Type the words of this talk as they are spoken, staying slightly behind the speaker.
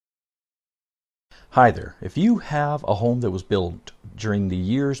Hi there. If you have a home that was built during the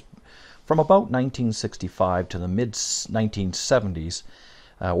years from about 1965 to the mid 1970s,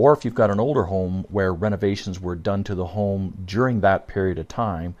 or if you've got an older home where renovations were done to the home during that period of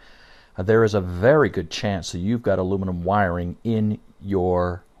time, there is a very good chance that you've got aluminum wiring in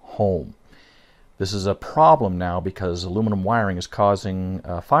your home. This is a problem now because aluminum wiring is causing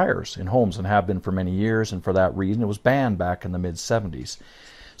fires in homes and have been for many years, and for that reason it was banned back in the mid 70s.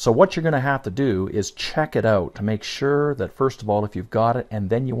 So what you're going to have to do is check it out to make sure that, first of all, if you've got it, and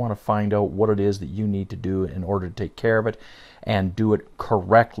then you want to find out what it is that you need to do in order to take care of it and do it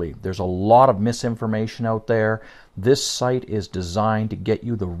correctly. There's a lot of misinformation out there. This site is designed to get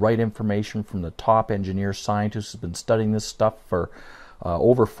you the right information from the top engineer scientists who've been studying this stuff for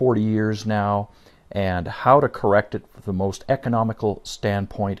over 40 years now, and how to correct it from the most economical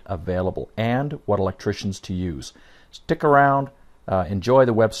standpoint available, and what electricians to use. Stick around. Enjoy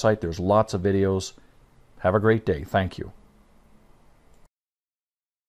the website. There's lots of videos. Have a great day. Thank you.